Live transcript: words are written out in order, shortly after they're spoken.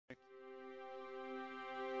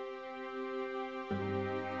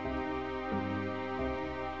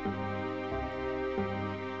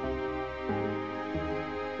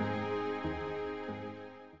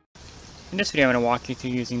In this video I'm going to walk you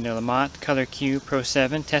through using the Lamotte ColorQ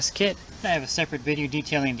Pro7 test kit. I have a separate video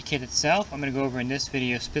detailing the kit itself. I'm going to go over in this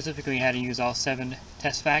video specifically how to use all 7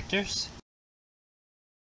 test factors.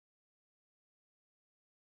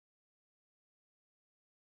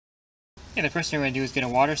 Okay, the first thing we're going to do is get a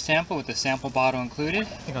water sample with the sample bottle included.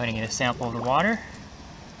 Go ahead and get a sample of the water.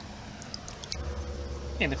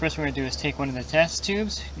 Okay, the first thing we're going to do is take one of the test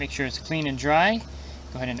tubes, make sure it's clean and dry.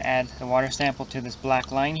 Go ahead and add the water sample to this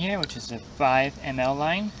black line here, which is a 5 ml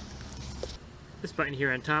line. This button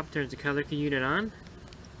here on top turns the ColorQ unit on.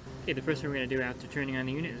 Okay, the first thing we're going to do after turning on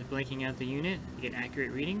the unit is blanking out the unit to get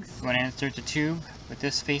accurate readings. Go ahead and insert the tube with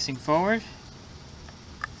this facing forward.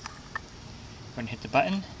 Go ahead and hit the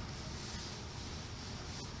button.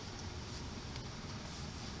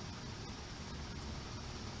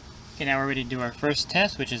 Okay, now we're ready to do our first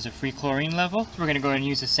test, which is the free chlorine level. So we're going to go ahead and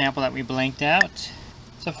use the sample that we blanked out.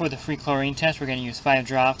 So for the free chlorine test, we're going to use 5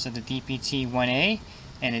 drops of the DPT-1A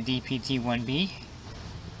and a DPT-1B.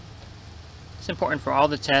 It's important for all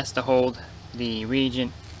the tests to hold the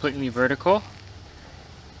reagent completely vertical.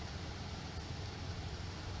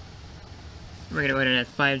 We're going to go ahead and add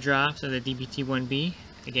 5 drops of the DPT-1B,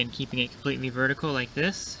 again keeping it completely vertical like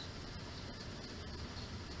this.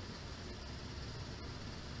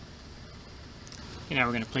 Okay, now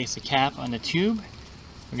we're going to place the cap on the tube.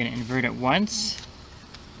 We're going to invert it once,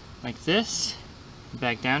 like this,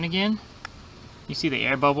 back down again. You see the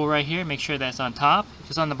air bubble right here, make sure that's on top.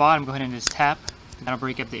 If it's on the bottom, go ahead and just tap, that'll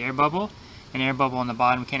break up the air bubble. An air bubble on the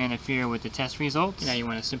bottom can interfere with the test results. Now you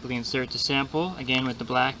want to simply insert the sample, again with the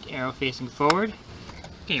black arrow facing forward.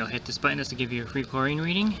 Okay, you'll hit this button just to give you a free chlorine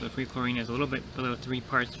reading. The free chlorine is a little bit below 3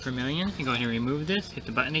 parts per million. You can go ahead and remove this, hit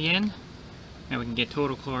the button again. Now we can get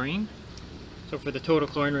total chlorine. So for the total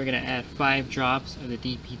chlorine, we're going to add 5 drops of the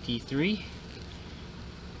DPT-3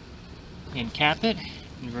 and cap it,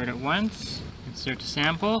 invert it once, insert the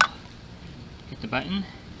sample, hit the button.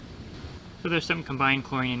 So there's some combined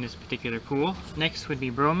chlorine in this particular pool. Next would be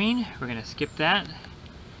bromine. We're going to skip that.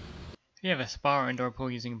 If you have a spa or indoor pool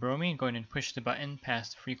using bromine, go ahead and push the button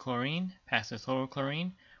past the free chlorine, past the total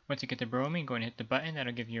chlorine. Once you get the bromine, go ahead and hit the button.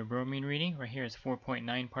 That'll give you a bromine reading. Right here is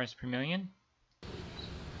 4.9 parts per million.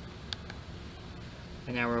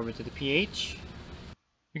 And now we're over to the pH.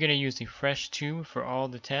 You're going to use a fresh tube for all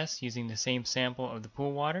the tests using the same sample of the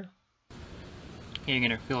pool water. Okay, you're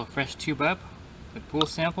going to fill a fresh tube up with pool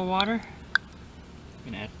sample water.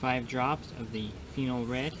 You're going to add 5 drops of the phenol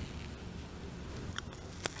red.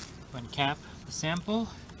 Uncap the sample,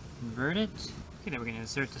 invert it. Okay, then we're going to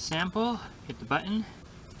insert the sample, hit the button.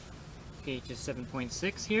 pH is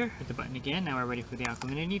 7.6 here. Hit the button again. Now we're ready for the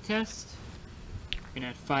alkalinity test. We're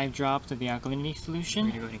going to add 5 drops of the alkalinity solution.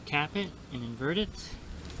 We're going to go ahead and cap it and invert it.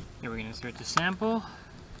 Then we're going to insert the sample.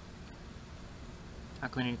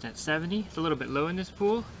 Alkalinity is at 70. It's a little bit low in this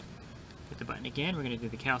pool. Hit the button again. We're going to do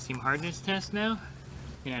the calcium hardness test now.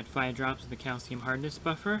 We're going to add 5 drops of the calcium hardness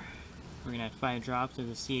buffer. We're going to add 5 drops of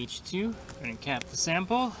the CH2. We're going to cap the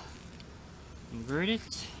sample. Invert it.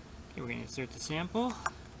 Okay, we're going to insert the sample.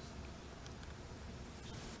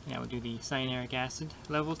 Now we'll do the cyanuric acid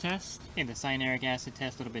level test. Okay, the cyanuric acid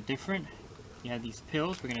test is a little bit different. You have these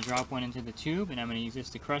pills. We're going to drop one into the tube, and I'm going to use this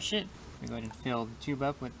to crush it. I'm going to go ahead and fill the tube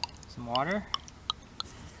up with some water.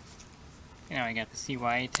 Okay, now I got the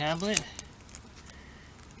CYA tablet.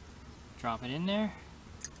 Drop it in there.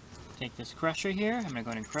 Take this crusher here. I'm going to go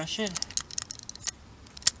ahead and crush it.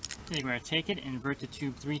 Then we're going to take it and invert the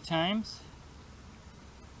tube 3 times.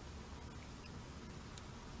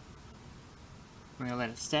 We're going to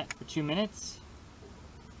let it set for 2 minutes.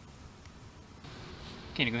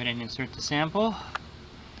 Okay, to go ahead and insert the sample,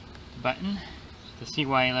 the button. The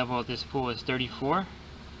CYA level at this pool is 34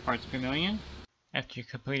 parts per million. After you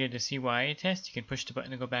completed the CYA test, you can push the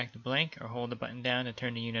button to go back to blank or hold the button down to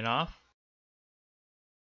turn the unit off.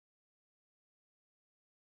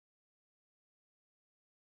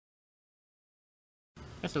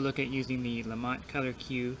 That's a look at using the Lamotte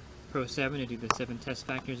ColorQ Pro7 to do the 7 test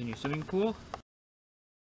factors in your swimming pool.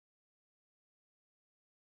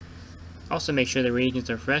 Also make sure the reagents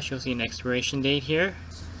are fresh. You'll see an expiration date here.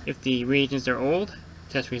 If the reagents are old,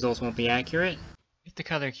 test results won't be accurate. If the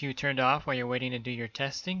ColorQ turned off while you're waiting to do your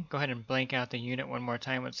testing, go ahead and blank out the unit one more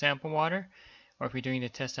time with sample water. Or if you're doing the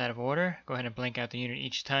test out of order, go ahead and blank out the unit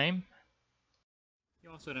each time.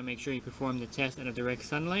 You also want to make sure you perform the test out of direct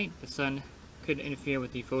sunlight. The sun could interfere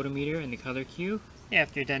with the photometer and the ColorQ.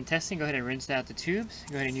 After you're done testing, go ahead and rinse out the tubes.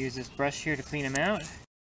 Go ahead and use this brush here to clean them out.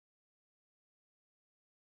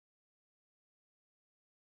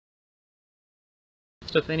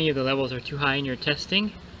 So if any of the levels are too high in your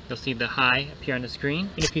testing, you'll see the high appear on the screen.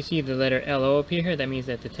 And if you see the letter LO appear here, that means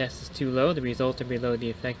that the test is too low. The results are below the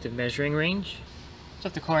effective measuring range. So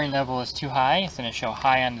if the chlorine level is too high, it's going to show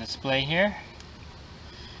high on the display here.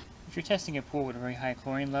 If you're testing a pool with very high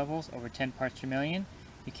chlorine levels, over 10 parts per million,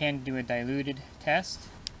 you can do a diluted test.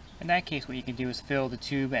 In that case, what you can do is fill the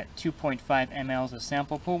tube at 2.5 mL of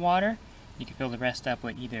sample pool water. You can fill the rest up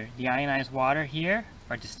with either deionized water here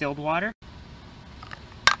or distilled water.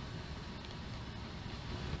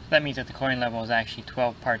 That means that the chlorine level is actually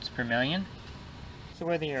 12 parts per million. So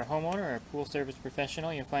whether you're a homeowner or a pool service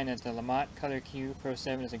professional, you'll find that the Lamotte ColorQ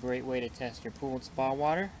Pro7 is a great way to test your pool and spa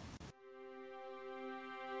water.